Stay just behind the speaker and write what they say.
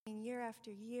Year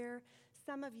after year,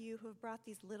 some of you who have brought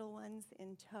these little ones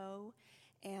in tow,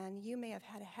 and you may have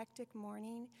had a hectic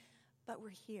morning, but we're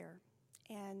here.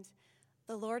 And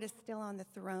the Lord is still on the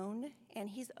throne, and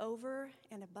He's over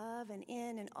and above and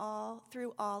in and all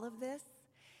through all of this,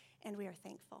 and we are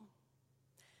thankful.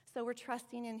 So we're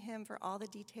trusting in Him for all the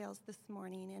details this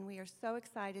morning, and we are so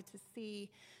excited to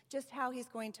see just how He's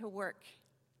going to work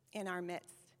in our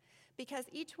midst. Because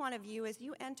each one of you, as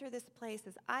you enter this place,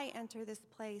 as I enter this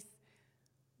place,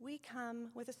 we come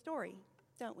with a story,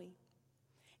 don't we?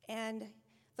 And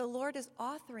the Lord is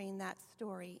authoring that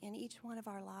story in each one of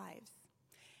our lives.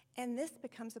 And this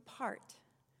becomes a part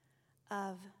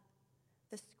of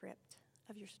the script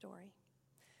of your story.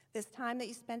 This time that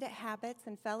you spend at Habits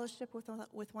and fellowship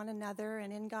with one another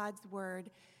and in God's Word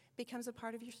becomes a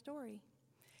part of your story.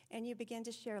 And you begin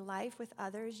to share life with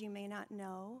others you may not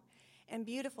know. And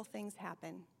beautiful things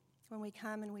happen when we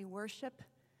come and we worship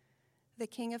the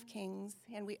King of Kings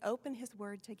and we open His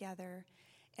Word together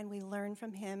and we learn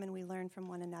from Him and we learn from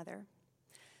one another.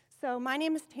 So my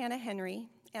name is Tana Henry,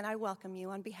 and I welcome you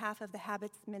on behalf of the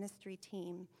Habits Ministry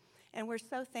team. And we're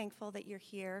so thankful that you're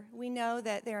here. We know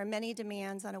that there are many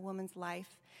demands on a woman's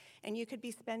life, and you could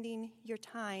be spending your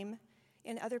time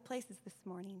in other places this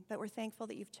morning, but we're thankful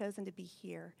that you've chosen to be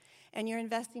here. And you're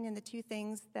investing in the two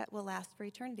things that will last for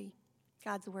eternity: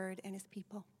 God's Word and His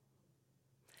people.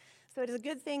 So it is a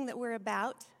good thing that we're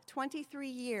about 23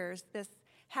 years, this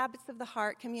Habits of the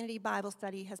Heart Community Bible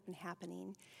Study has been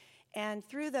happening. And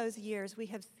through those years, we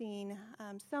have seen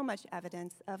so much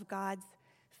evidence of God's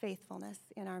faithfulness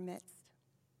in our midst.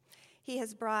 He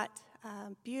has brought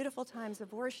beautiful times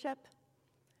of worship,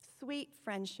 sweet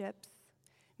friendships,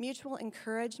 mutual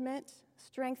encouragement,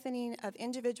 strengthening of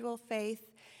individual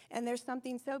faith, and there's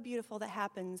something so beautiful that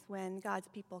happens when God's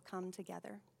people come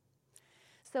together.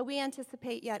 So we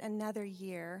anticipate yet another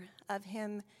year of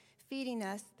Him feeding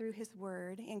us through His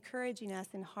Word, encouraging us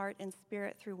in heart and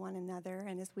spirit through one another,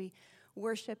 and as we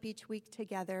worship each week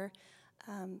together,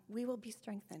 we will be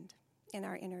strengthened in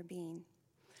our inner being.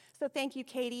 So thank you,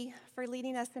 Katie, for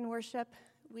leading us in worship.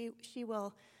 She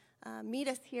will meet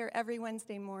us here every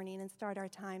Wednesday morning and start our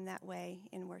time that way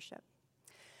in worship.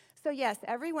 So yes,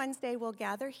 every Wednesday we'll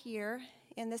gather here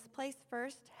in this place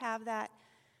first, have that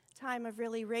time of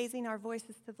really raising our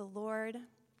voices to the Lord,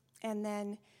 and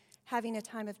then having a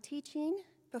time of teaching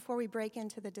before we break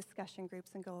into the discussion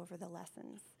groups and go over the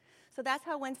lessons. So that's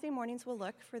how Wednesday mornings will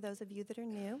look for those of you that are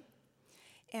new.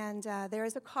 And there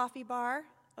is a coffee bar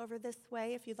over this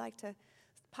way if you'd like to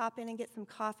pop in and get some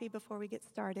coffee before we get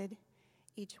started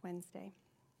each Wednesday.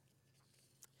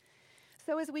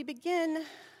 So as we begin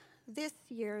this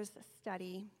year's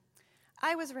study,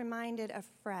 I was reminded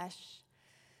afresh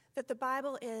that the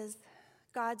Bible is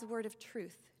God's word of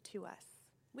truth to us.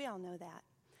 We all know that.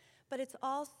 But it's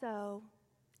also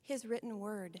His written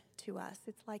word to us.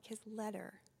 It's like His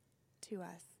letter to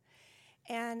us.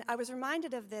 And I was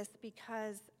reminded of this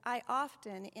because I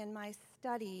often, in my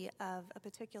study of a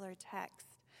particular text,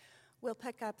 will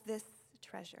pick up this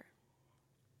treasure.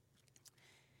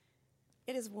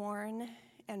 It is worn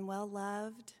and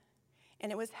well-loved,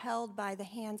 and it was held by the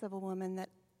hands of a woman that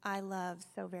I love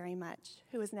so very much,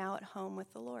 who is now at home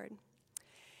with the Lord.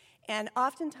 And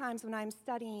oftentimes when I'm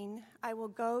studying, I will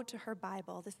go to her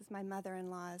Bible. This is my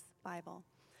mother-in-law's Bible.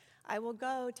 I will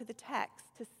go to the text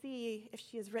to see if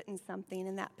she has written something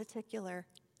in that particular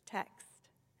text.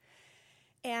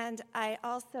 And I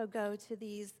also go to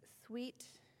these sweet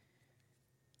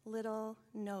little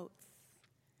notes,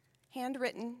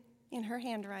 handwritten in her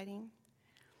handwriting.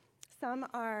 Some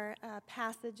are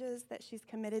passages that she's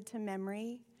committed to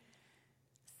memory.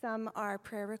 Some are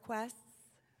prayer requests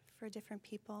for different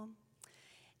people.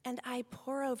 And I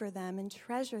pore over them and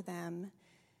treasure them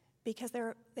because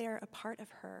they're a part of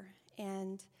her.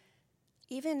 And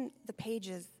even the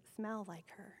pages smell like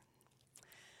her.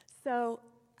 So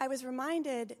I was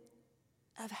reminded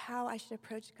of how I should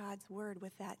approach God's Word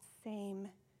with that same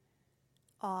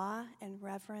awe and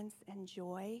reverence and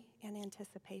joy and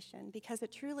anticipation, because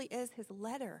it truly is His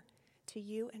letter to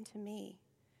you and to me.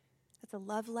 It's a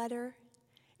love letter,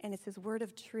 and it's His word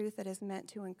of truth that is meant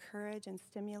to encourage and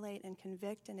stimulate and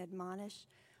convict and admonish,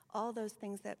 all those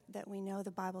things that we know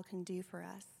the Bible can do for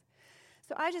us.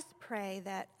 So I just pray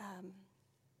that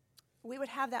we would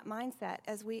have that mindset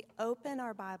as we open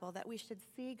our Bible, that we should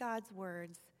see God's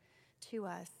words to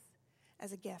us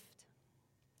as a gift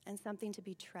and something to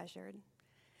be treasured.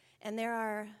 And there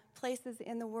are places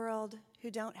in the world who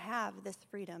don't have this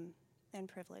freedom and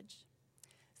privilege.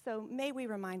 So may we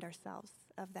remind ourselves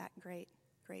of that great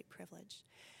great privilege.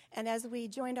 And as we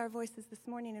joined our voices this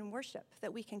morning in worship,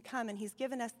 that we can come, and he's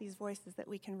given us these voices that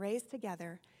we can raise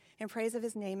together in praise of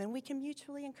his name, and we can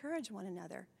mutually encourage one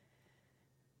another,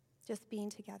 just being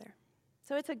together.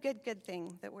 So it's a good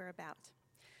thing that we're about.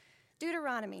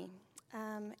 Deuteronomy.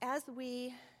 As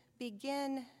we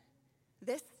begin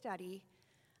this study,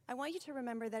 I want you to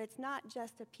remember that it's not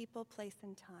just a people, place,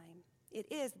 and time.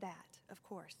 It is that, of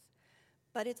course,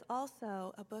 but it's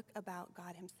also a book about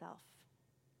God himself.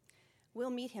 We'll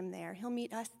meet him there. He'll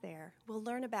meet us there. We'll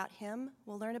learn about him.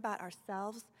 We'll learn about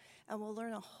ourselves. And we'll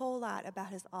learn a whole lot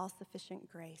about his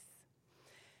all-sufficient grace.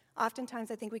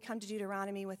 Oftentimes, I think we come to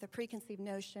Deuteronomy with a preconceived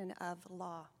notion of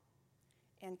law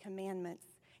and commandments.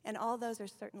 And all those are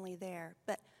certainly there.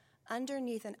 But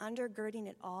underneath and undergirding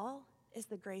it all is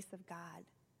the grace of God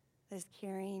that is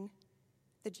carrying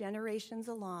the generations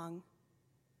along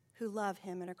who love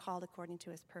him and are called according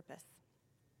to his purpose.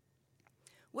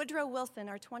 Woodrow Wilson,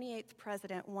 our 28th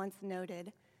president, once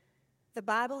noted, "The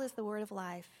Bible is the word of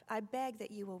life. I beg that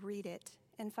you will read it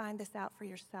and find this out for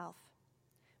yourself.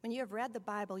 When you have read the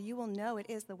Bible, you will know it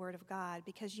is the word of God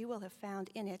because you will have found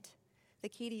in it the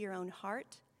key to your own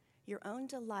heart, your own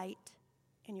delight,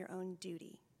 and your own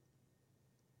duty."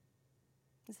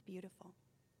 It's beautiful.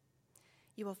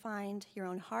 You will find your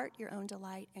own heart, your own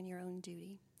delight, and your own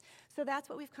duty. So that's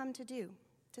what we've come to do,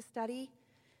 to study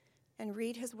and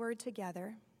read his word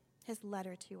together, his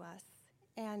letter to us.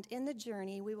 And in the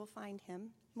journey, we will find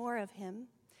him, more of him.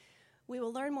 We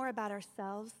will learn more about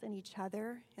ourselves and each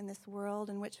other in this world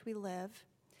in which we live.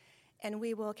 And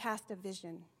we will cast a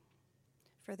vision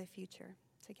for the future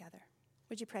together.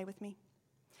 Would you pray with me?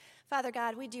 Father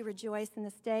God, we do rejoice in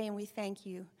this day, and we thank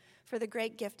you for the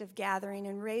great gift of gathering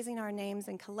and raising our names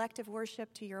in collective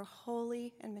worship to your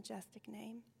holy and majestic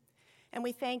name. And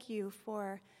we thank you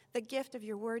for the gift of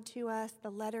your word to us, the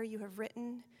letter you have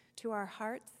written to our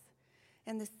hearts,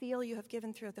 and the seal you have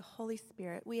given through the Holy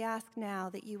Spirit. We ask now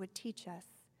that you would teach us,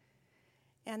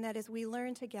 and that as we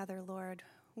learn together, Lord,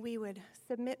 we would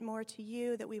submit more to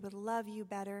you, that we would love you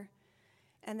better,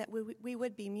 and that we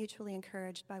would be mutually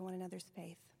encouraged by one another's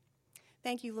faith.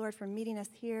 Thank you, Lord, for meeting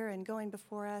us here and going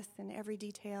before us in every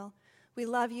detail. We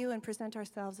love you and present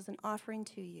ourselves as an offering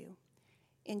to you.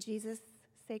 In Jesus'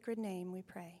 sacred name we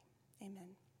pray.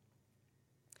 Amen.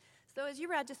 So as you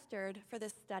registered for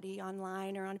this study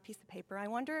online or on a piece of paper, I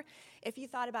wonder if you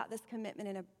thought about this commitment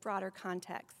in a broader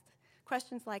context.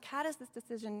 Questions like, how does this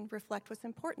decision reflect what's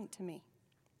important to me?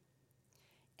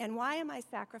 And why am I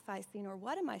sacrificing, or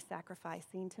what am I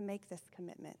sacrificing to make this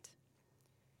commitment?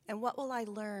 And what will I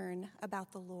learn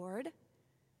about the Lord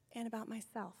and about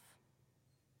myself?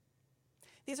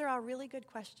 These are all really good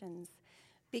questions,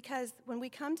 because when we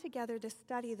come together to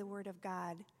study the Word of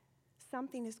God,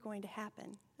 something is going to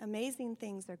happen. Amazing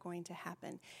things are going to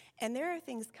happen. And there are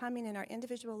things coming in our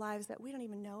individual lives that we don't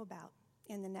even know about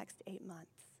in the next 8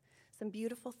 months. Some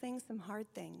beautiful things, some hard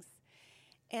things.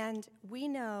 And we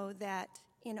know that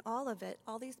in all of it,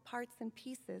 all these parts and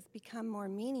pieces become more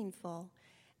meaningful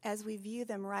as we view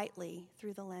them rightly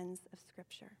through the lens of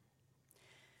Scripture.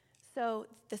 So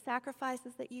the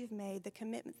sacrifices that you've made, the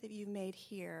commitments that you've made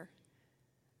here,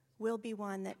 will be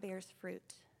one that bears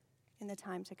fruit in the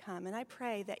time to come. And I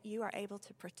pray that you are able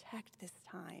to protect this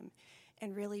time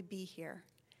and really be here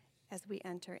as we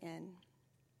enter in.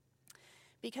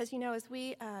 Because, as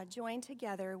we join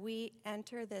together, we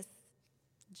enter this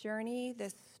journey,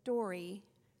 this story,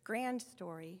 grand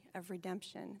story of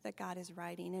redemption that God is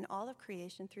writing in all of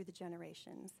creation through the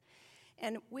generations.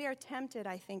 And we are tempted,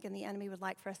 I think, and the enemy would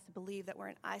like for us to believe that we're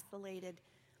an isolated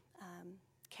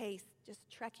case just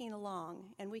trekking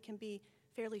along, and we can be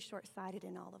fairly short-sighted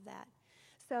in all of that.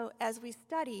 So as we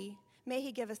study, may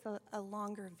he give us a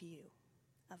longer view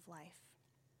of life.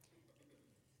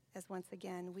 As once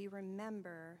again, we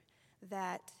remember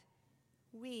that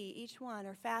we, each one,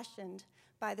 are fashioned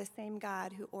by the same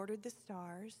God who ordered the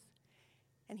stars,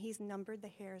 and he's numbered the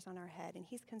hairs on our head, and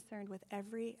he's concerned with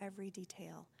every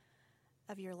detail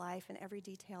of your life and every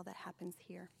detail that happens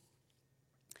here.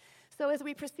 So as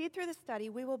we proceed through the study,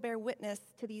 we will bear witness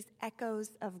to these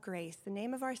echoes of grace. The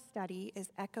name of our study is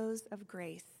Echoes of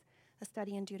Grace, a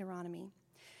study in Deuteronomy.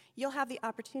 You'll have the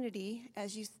opportunity,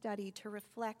 as you study, to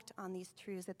reflect on these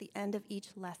truths at the end of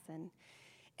each lesson.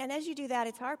 And as you do that,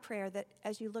 it's our prayer that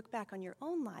as you look back on your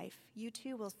own life, you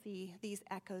too will see these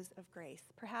echoes of grace,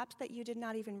 perhaps that you did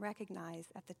not even recognize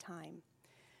at the time.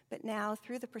 But now,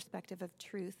 through the perspective of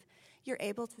truth, you're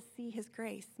able to see his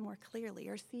grace more clearly,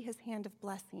 or see his hand of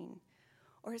blessing,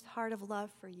 or his heart of love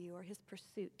for you, or his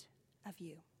pursuit of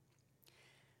you.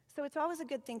 So it's always a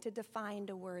good thing to define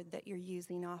a word that you're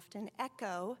using often.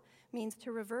 Echo means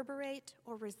to reverberate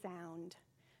or resound.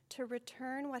 to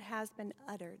return what has been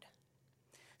uttered.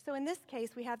 So in this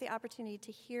case, we have the opportunity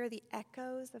to hear the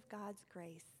echoes of God's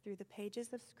grace through the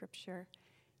pages of Scripture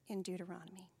in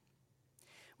Deuteronomy.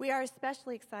 We are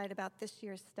especially excited about this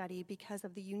year's study because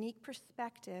of the unique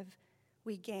perspective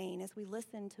we gain as we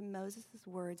listen to Moses'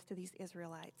 words to these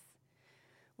Israelites.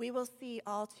 We will see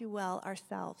all too well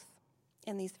ourselves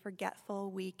in these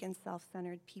forgetful, weak, and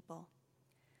self-centered people.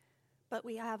 But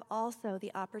we have also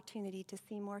the opportunity to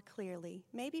see more clearly,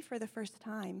 maybe for the first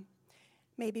time,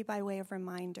 maybe by way of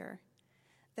reminder,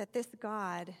 that this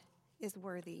God is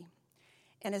worthy.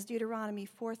 And as Deuteronomy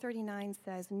 4:39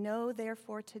 says, "Know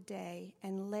therefore today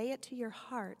and lay it to your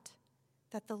heart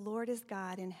that the Lord is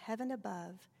God in heaven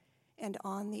above and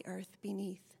on the earth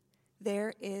beneath.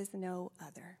 There is no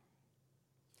other."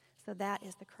 So that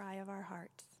is the cry of our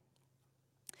hearts.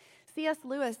 C.S.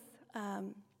 Lewis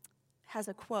has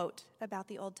a quote about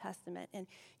the Old Testament. And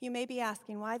you may be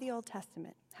asking, why the Old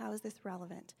Testament? How is this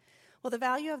relevant? Well, the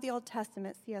value of the Old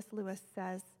Testament, C.S. Lewis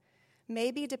says,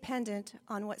 may be dependent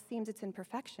on what seems its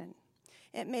imperfection.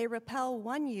 It may repel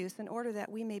one use in order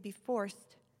that we may be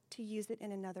forced to use it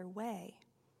in another way,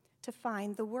 to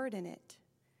find the word in it,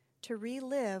 to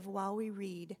relive while we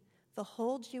read the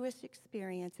whole Jewish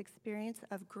experience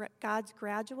of God's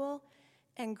gradual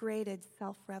and graded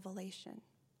self-revelation,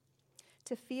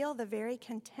 to feel the very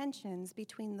contentions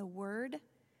between the word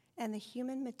and the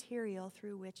human material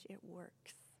through which it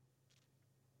works.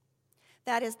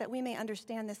 That is, that we may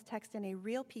understand this text in a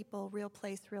real people, real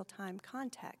place, real time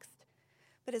context.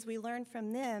 But as we learn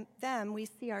from them, we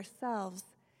see ourselves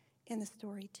in the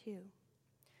story too.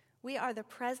 We are the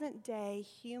present day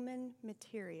human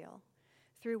material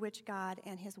through which God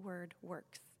and his word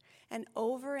works. And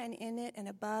over and in it and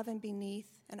above and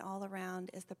beneath and all around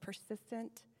is the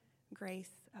persistent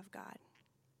grace of God.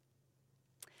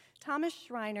 Thomas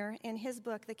Schreiner, in his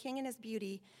book, The King and His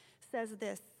Beauty, says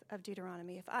this of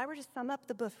Deuteronomy. If I were to sum up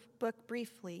the book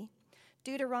briefly,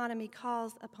 Deuteronomy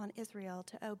calls upon Israel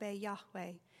to obey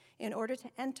Yahweh in order to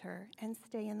enter and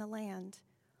stay in the land.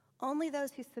 Only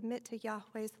those who submit to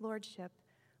Yahweh's lordship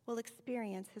will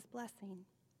experience his blessing.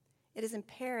 It is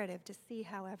imperative to see,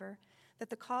 however, that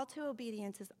the call to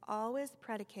obedience is always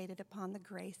predicated upon the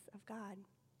grace of God.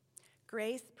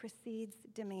 Grace precedes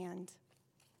demand.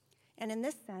 And in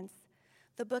this sense,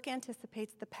 the book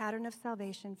anticipates the pattern of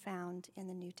salvation found in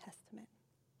the New Testament.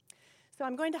 So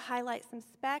I'm going to highlight some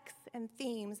specs and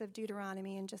themes of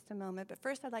Deuteronomy in just a moment, but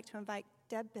first I'd like to invite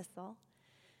Deb Bissell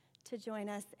to join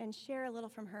us and share a little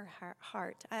from her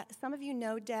heart. Some of you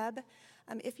know Deb.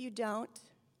 If you don't,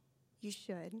 you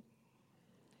should.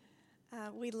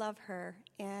 We love her,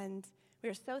 and we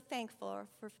are so thankful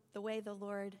for the way the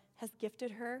Lord has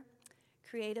gifted her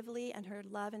creatively and her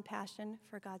love and passion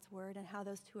for God's word and how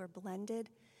those two are blended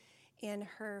in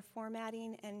her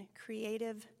formatting and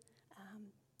creative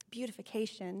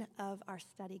beautification of our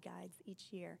study guides each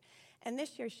year. And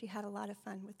this year she had a lot of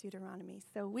fun with Deuteronomy.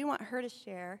 So we want her to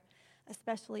share,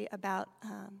 especially about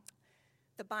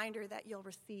the binder that you'll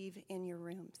receive in your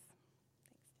rooms.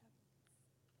 Thanks, Deb.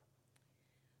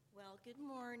 Well, good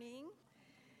morning.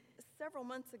 Several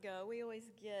months ago, we always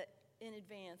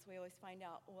find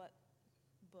out what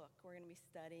book we're going to be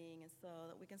studying, and so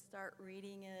that we can start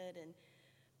reading it.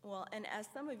 And as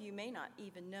some of you may not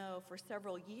even know, for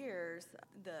several years,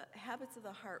 the Habits of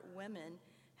the Heart women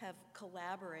have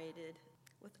collaborated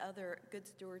with other good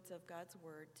stewards of God's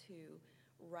Word to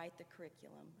write the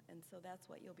curriculum, and so that's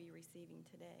what you'll be receiving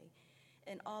today.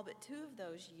 In all but 2 of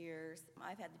those years,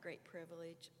 I've had the great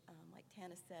privilege, like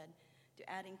Tana said, to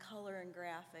adding color and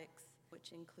graphics,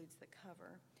 which includes the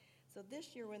cover. So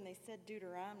this year when they said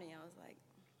Deuteronomy,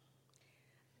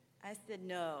 I said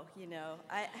no,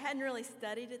 I hadn't really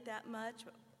studied it that much,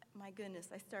 but my goodness,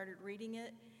 I started reading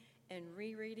it and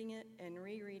rereading it and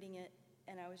rereading it,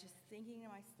 and I was just thinking to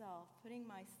myself, putting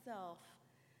myself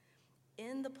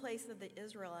in the place of the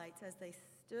Israelites as they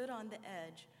stood on the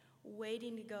edge,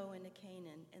 waiting to go into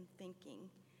Canaan, and thinking,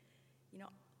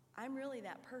 I'm really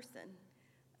that person.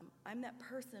 I'm that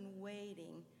person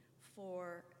waiting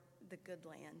for the good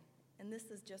land, and this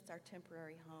is just our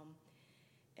temporary home.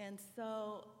 And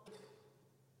so,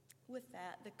 with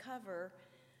that, the cover,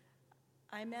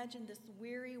 I imagine this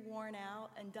weary, worn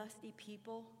out, and dusty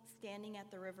people standing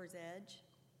at the river's edge.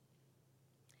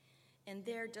 And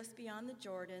there, just beyond the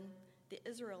Jordan, the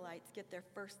Israelites get their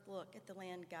first look at the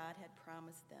land God had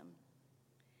promised them.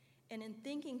 And in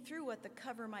thinking through what the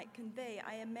cover might convey,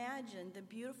 I imagine the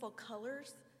beautiful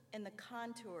colors and the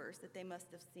contours that they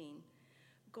must have seen.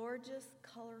 Gorgeous,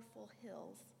 colorful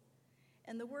hills.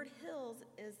 And the word hills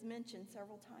is mentioned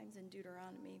several times in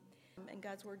Deuteronomy. And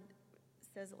God's word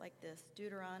says it like this,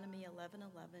 Deuteronomy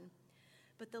 11:11.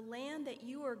 But the land that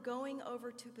you are going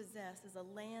over to possess is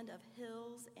a land of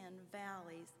hills and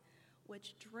valleys,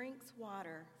 which drinks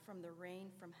water from the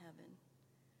rain from heaven.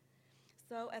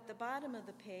 So at the bottom of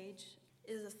the page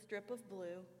is a strip of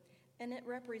blue, and it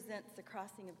represents the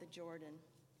crossing of the Jordan.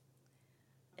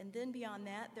 And then beyond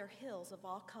that, there are hills of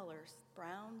all colors,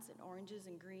 browns and oranges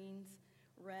and greens,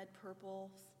 red,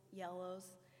 purples,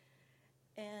 yellows.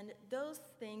 And those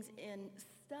things, in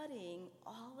studying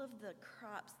all of the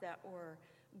crops that were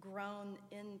grown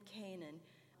in Canaan,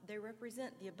 they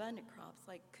represent the abundant crops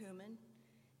like cumin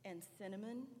and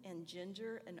cinnamon and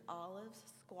ginger and olives,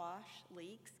 squash,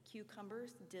 leeks,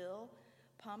 cucumbers, dill,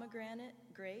 pomegranate,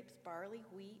 grapes, barley,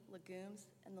 wheat, legumes,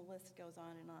 and the list goes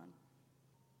on and on.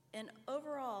 And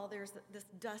overall, there's this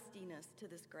dustiness to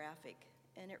this graphic,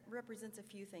 and it represents a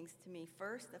few things to me.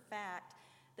 First, the fact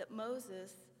that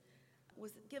Moses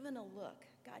was given a look.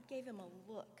 God gave him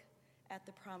a look at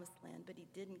the promised land, but he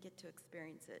didn't get to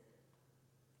experience it.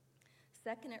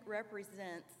 Second, it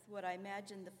represents what I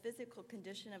imagine the physical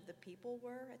condition of the people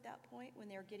were at that point when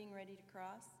they were getting ready to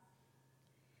cross.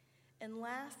 And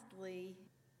lastly,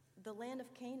 the land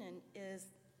of Canaan is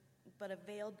but a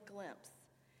veiled glimpse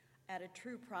at a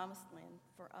true promised land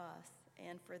for us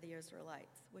and for the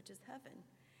Israelites, which is heaven.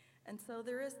 And so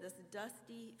there is this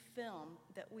dusty film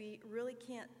that we really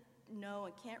can't know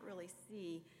and can't really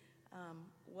see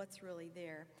what's really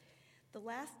there. The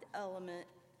last element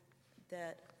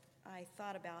that I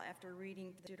thought about after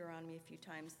reading Deuteronomy a few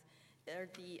times are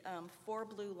the 4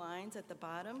 blue lines at the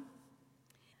bottom.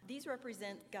 These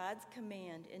represent God's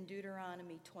command in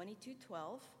Deuteronomy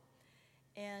 22:12,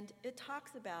 and it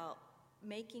talks about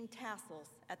making tassels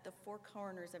at the 4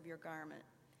 corners of your garment.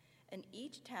 And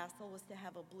each tassel was to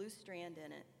have a blue strand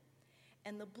in it.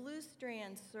 And the blue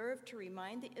strand served to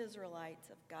remind the Israelites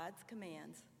of God's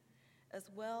commands,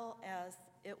 as well as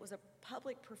it was a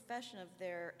public profession of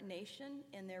their nation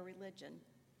and their religion.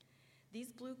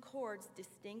 These blue cords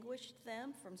distinguished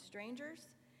them from strangers,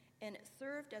 and it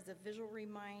served as a visual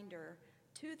reminder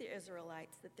to the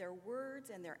Israelites that their words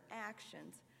and their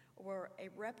actions were a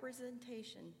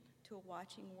representation to a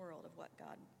watching world of what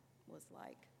God was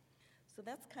like. So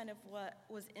that's kind of what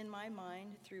was in my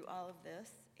mind through all of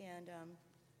this, and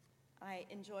I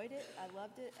enjoyed it, I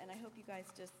loved it, and I hope you guys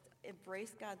just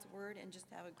embrace God's word and just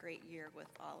have a great year with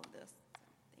all of this.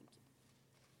 So, thank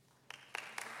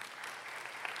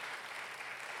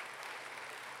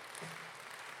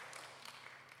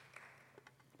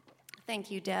you. Thank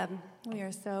you, Deb. We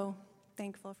are so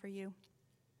thankful for you.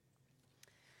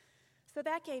 So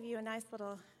that gave you a nice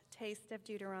little taste of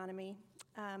Deuteronomy.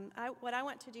 What I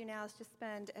want to do now is just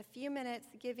spend a few minutes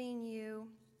giving you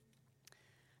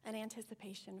an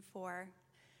anticipation for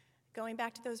going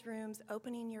back to those rooms,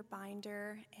 opening your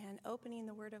binder, and opening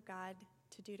the Word of God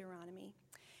to Deuteronomy.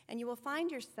 And you will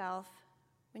find yourself,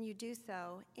 when you do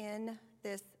so, in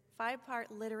this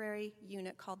 5-part literary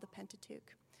unit called the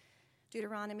Pentateuch.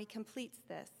 Deuteronomy completes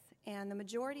this, and the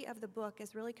majority of the book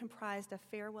is really comprised of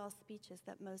farewell speeches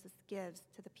that Moses gives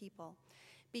to the people,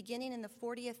 beginning in the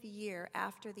 40th year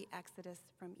after the Exodus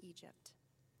from Egypt.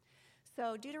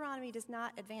 So Deuteronomy does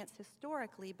not advance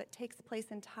historically, but takes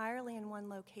place entirely in one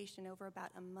location over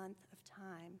about a month of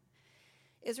time.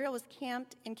 Israel was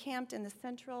encamped in the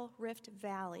central Rift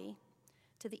Valley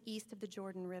to the east of the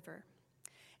Jordan River.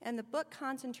 And the book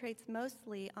concentrates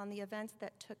mostly on the events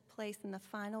that took place in the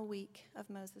final week of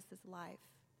Moses' life,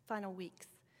 final weeks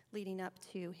leading up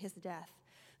to his death.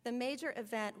 The major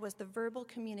event was the verbal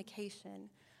communication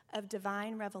of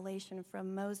divine revelation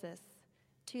from Moses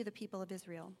to the people of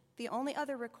Israel. The only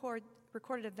other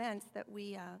recorded events that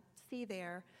we see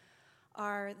there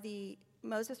are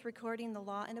Moses recording the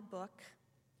law in a book,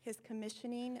 his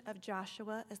commissioning of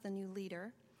Joshua as the new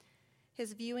leader,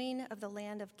 his viewing of the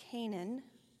land of Canaan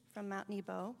from Mount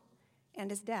Nebo,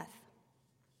 and his death.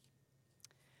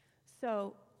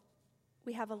 So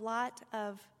we have a lot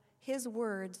of his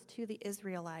words to the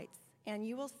Israelites, and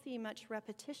you will see much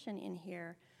repetition in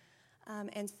here,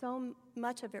 and so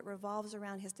much of it revolves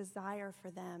around his desire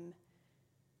for them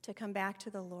to come back to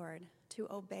the Lord, to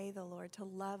obey the Lord, to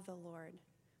love the Lord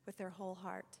with their whole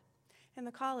heart. And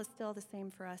the call is still the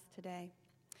same for us today.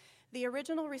 The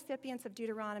original recipients of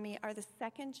Deuteronomy are the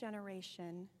second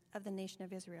generation of the nation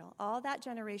of Israel. All that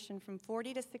generation from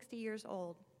 40 to 60 years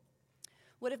old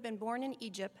would have been born in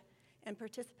Egypt and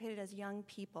participated as young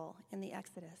people in the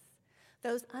Exodus.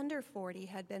 Those under 40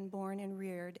 had been born and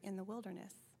reared in the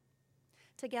wilderness.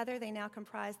 Together, they now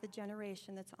comprise the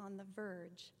generation that's on the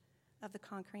verge of the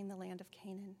conquering the land of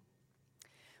Canaan.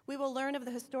 We will learn of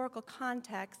the historical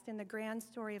context in the grand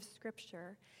story of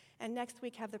Scripture And next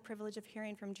week, have the privilege of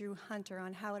hearing from Drew Hunter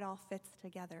on how it all fits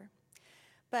together.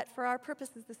 But for our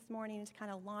purposes this morning, to kind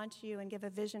of launch you and give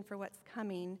a vision for what's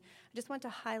coming, I just want to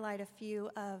highlight a few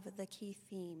of the key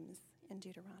themes in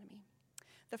Deuteronomy.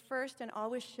 The first, and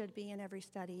always should be in every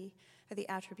study, are the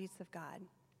attributes of God.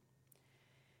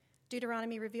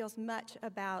 Deuteronomy reveals much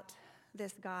about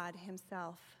this God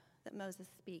himself that Moses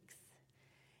speaks,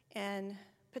 and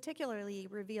particularly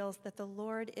reveals that the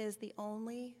Lord is the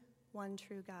only one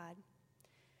true God,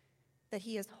 that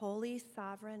he is holy,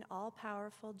 sovereign,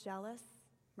 all-powerful, jealous,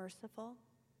 merciful,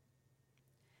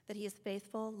 that he is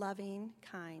faithful, loving,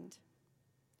 kind.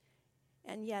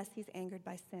 And yes, he's angered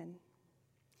by sin.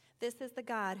 This is the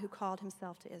God who called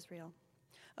himself to Israel.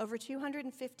 Over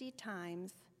 250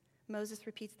 times, Moses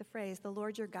repeats the phrase, the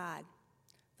Lord your God,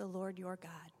 the Lord your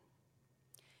God.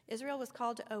 Israel was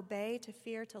called to obey, to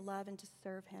fear, to love, and to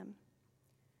serve him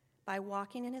by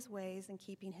walking in his ways and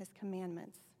keeping his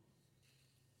commandments.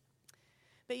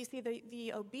 But you see,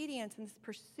 the obedience and this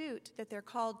pursuit that they're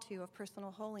called to of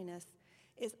personal holiness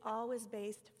is always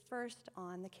based first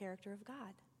on the character of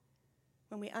God.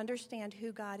 When we understand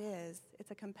who God is,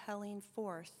 it's a compelling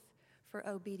force for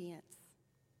obedience.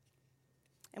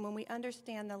 And when we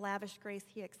understand the lavish grace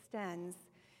he extends,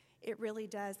 it really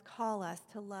does call us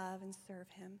to love and serve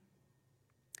him.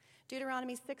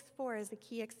 Deuteronomy 6:4 is a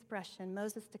key expression.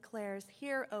 Moses declares,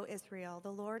 "Hear, O Israel,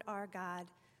 the Lord our God,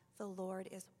 the Lord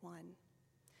is one."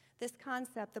 This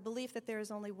concept, the belief that there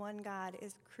is only one God,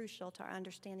 is crucial to our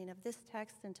understanding of this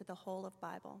text and to the whole of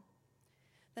Bible.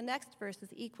 The next verse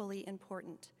is equally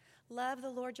important. Love the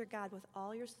Lord your God with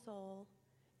all your soul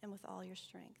and with all your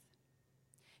strength.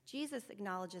 Jesus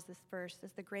acknowledges this verse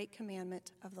as the great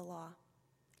commandment of the law.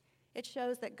 It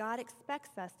shows that God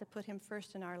expects us to put him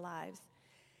first in our lives.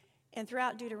 And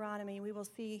throughout Deuteronomy, we will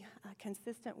see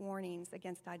consistent warnings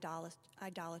against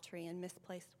idolatry and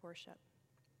misplaced worship.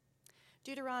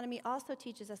 Deuteronomy also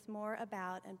teaches us more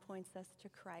about and points us to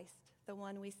Christ, the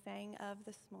one we sang of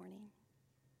this morning.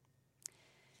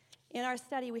 In our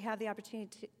study, we have the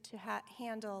opportunity to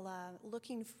handle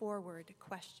looking forward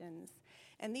questions.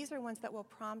 And these are ones that will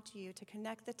prompt you to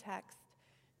connect the text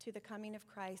to the coming of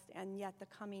Christ and yet the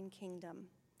coming kingdom.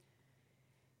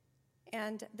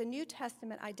 And the New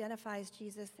Testament identifies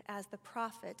Jesus as the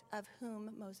prophet of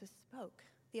whom Moses spoke.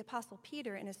 The Apostle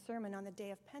Peter, in his sermon on the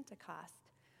day of Pentecost,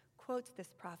 quotes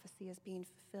this prophecy as being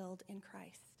fulfilled in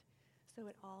Christ. So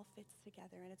it all fits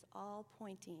together, and it's all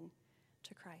pointing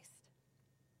to Christ.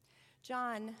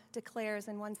 John declares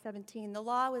in 1:17, the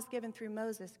law was given through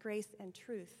Moses, grace and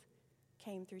truth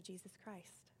came through Jesus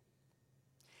Christ.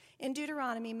 In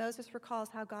Deuteronomy, Moses recalls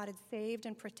how God had saved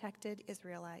and protected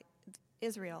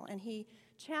Israel, and he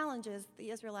challenges the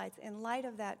Israelites in light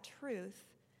of that truth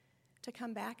to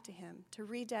come back to him, to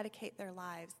rededicate their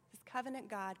lives, this covenant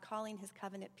God calling his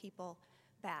covenant people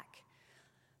back.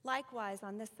 Likewise,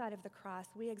 on this side of the cross,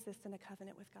 we exist in a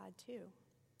covenant with God too.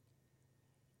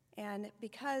 And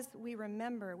because we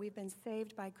remember we've been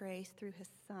saved by grace through his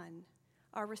Son,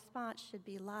 our response should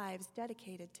be lives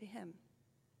dedicated to him.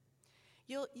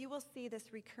 You will see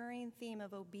this recurring theme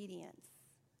of obedience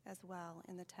as well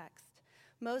in the text.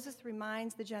 Moses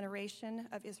reminds the generation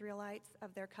of Israelites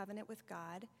of their covenant with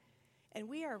God, and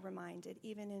we are reminded,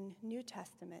 even in New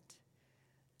Testament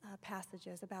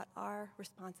passages, about our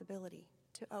responsibility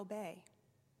to obey.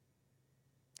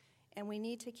 And we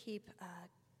need to keep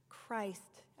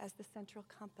Christ as the central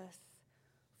compass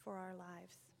for our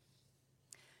lives.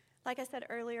 Like I said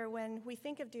earlier, when we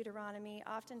think of Deuteronomy,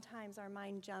 oftentimes our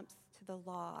mind jumps to the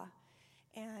law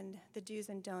and the do's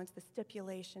and don'ts, the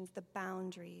stipulations, the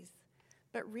boundaries.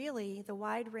 But really, the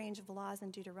wide range of laws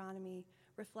in Deuteronomy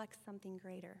reflects something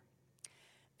greater.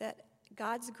 That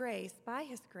God's grace, by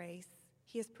his grace,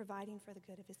 he is providing for the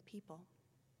good of his people.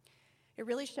 It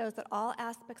really shows that all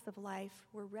aspects of life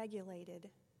were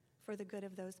regulated for the good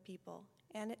of those people,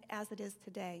 and as it is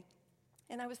today.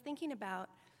 And I was thinking about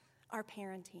our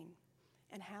parenting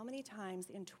and how many times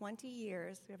in 20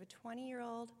 years, we have a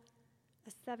 20-year-old,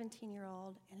 a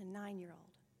 17-year-old, and a 9-year-old.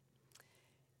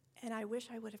 And I wish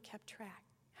I would have kept track.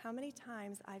 How many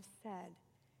times I've said,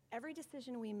 every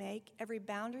decision we make, every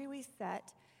boundary we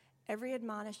set, every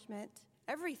admonishment,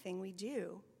 everything we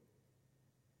do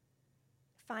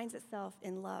finds itself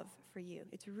in love for you.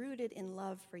 It's rooted in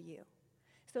love for you.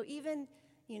 So even,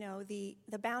 the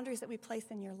boundaries that we place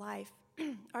in your life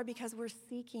are because we're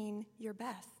seeking your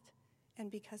best and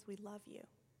because we love you.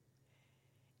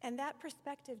 And that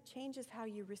perspective changes how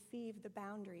you receive the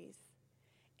boundaries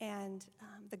and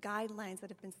the guidelines that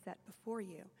have been set before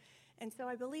you. And so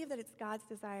I believe that it's God's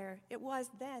desire, it was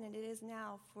then and it is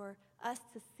now, for us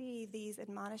to see these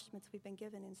admonishments we've been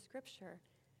given in Scripture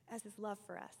as his love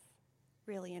for us,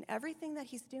 really. And everything that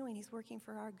he's doing, he's working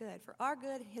for our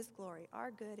good, his glory,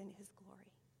 our good and his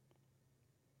glory.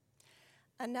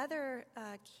 Another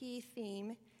key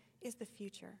theme is the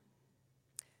future,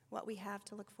 what we have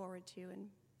to look forward to, and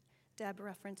Deb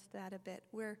referenced that a bit.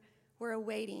 We're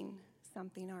awaiting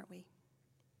something, aren't we?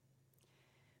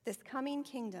 This coming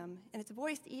kingdom, and it's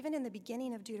voiced even in the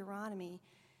beginning of Deuteronomy,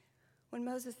 when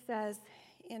Moses says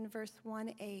in verse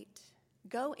 1:8,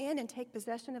 "Go in and take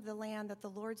possession of the land that the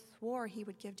Lord swore he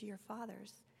would give to your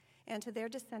fathers and to their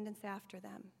descendants after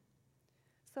them."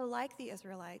 So like the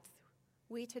Israelites,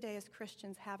 we today as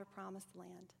Christians have a promised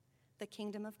land, the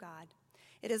kingdom of God.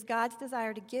 It is God's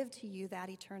desire to give to you that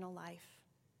eternal life.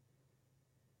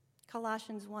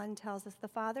 Colossians 1 tells us the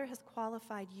Father has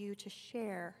qualified you to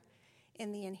share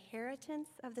in the inheritance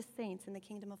of the saints in the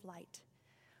kingdom of light,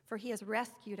 for he has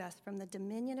rescued us from the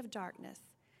dominion of darkness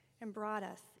and brought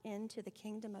us into the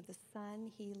kingdom of the Son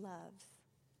he loves.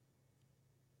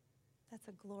 That's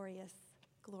a glorious,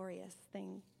 glorious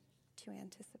thing to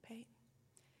anticipate.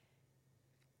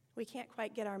 We can't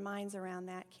quite get our minds around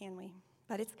that, can we?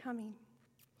 But it's coming.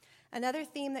 Another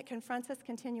theme that confronts us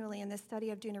continually in this study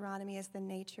of Deuteronomy is the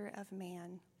nature of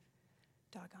man.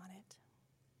 Doggone it.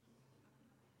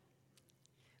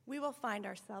 We will find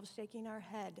ourselves shaking our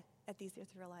head at these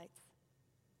Israelites.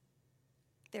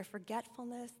 Their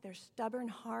forgetfulness, their stubborn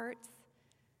hearts,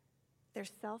 their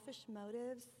selfish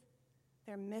motives,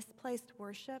 their misplaced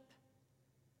worship.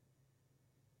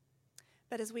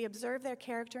 But as we observe their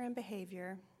character and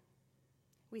behavior,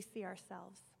 we see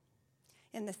ourselves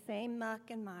in the same muck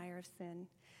and mire of sin.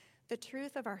 The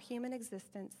truth of our human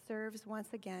existence serves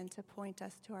once again to point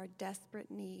us to our desperate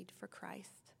need for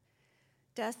Christ,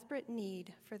 desperate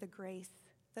need for the grace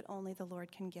that only the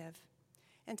Lord can give,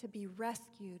 and to be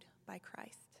rescued by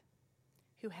Christ,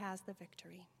 who has the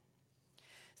victory.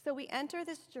 So we enter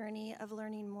this journey of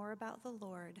learning more about the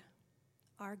Lord,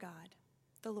 our God,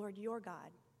 the Lord your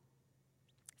God,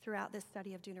 throughout this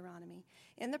study of Deuteronomy.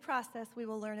 In the process, we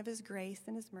will learn of his grace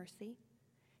and his mercy,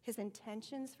 his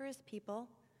intentions for his people,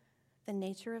 the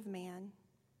nature of man,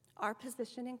 our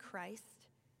position in Christ,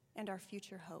 and our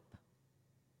future hope.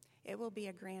 It will be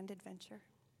a grand adventure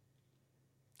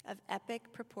of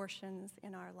epic proportions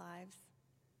in our lives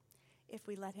if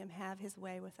we let him have his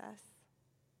way with us.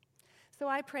 So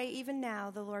I pray even now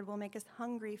the Lord will make us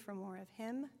hungry for more of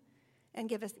him and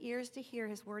give us ears to hear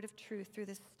his word of truth through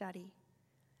this study,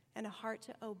 and a heart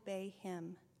to obey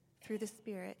him through the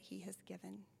Spirit he has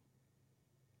given.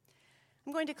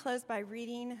 I'm going to close by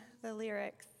reading the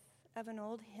lyrics of an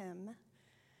old hymn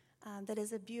that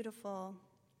is a beautiful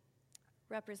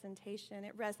representation.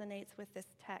 It resonates with this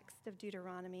text of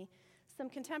Deuteronomy. Some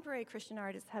contemporary Christian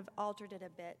artists have altered it a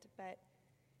bit, but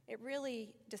it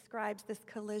really describes this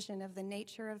collision of the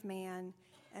nature of man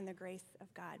and the grace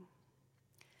of God.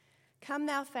 Come,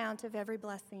 thou fount of every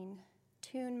blessing,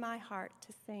 tune my heart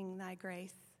to sing thy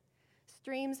grace.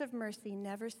 Streams of mercy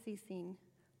never ceasing,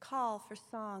 call for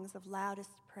songs of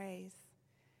loudest praise.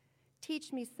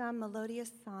 Teach me some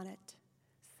melodious sonnet,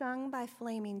 sung by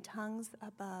flaming tongues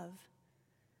above.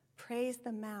 Praise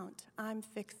the mount, I'm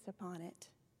fixed upon it,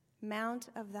 mount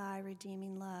of thy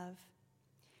redeeming love.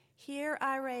 Here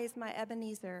I raise my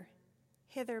Ebenezer,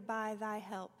 hither by thy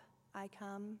help I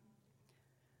come,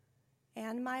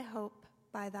 and my hope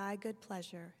by thy good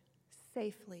pleasure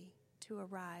safely to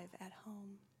arrive at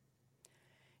home.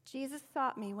 Jesus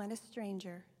sought me when a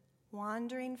stranger,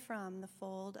 wandering from the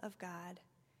fold of God.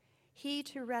 He,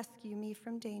 to rescue me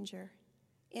from danger,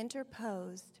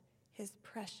 interposed his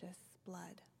precious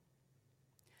blood.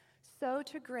 So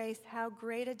to grace how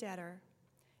great a debtor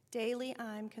daily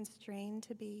I'm constrained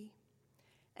to be,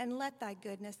 and let thy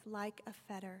goodness like a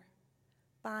fetter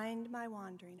bind my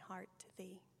wandering heart to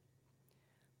thee.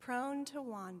 Prone to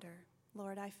wander,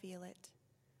 Lord, I feel it,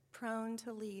 prone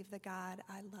to leave the God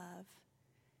I love.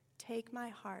 Take my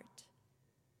heart,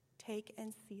 take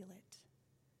and seal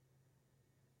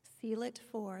it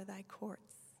for thy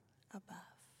courts above.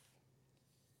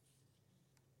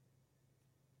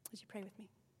 Would you pray with me?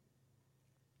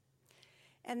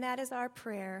 And that is our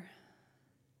prayer.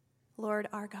 Lord,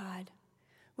 our God,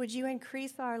 would you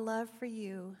increase our love for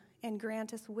you and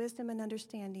grant us wisdom and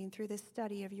understanding through this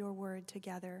study of your word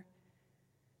together.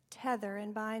 Tether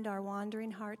and bind our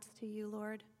wandering hearts to you,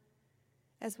 Lord,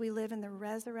 as we live in the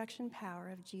resurrection power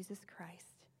of Jesus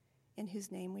Christ, in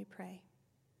whose name we pray.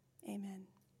 Amen.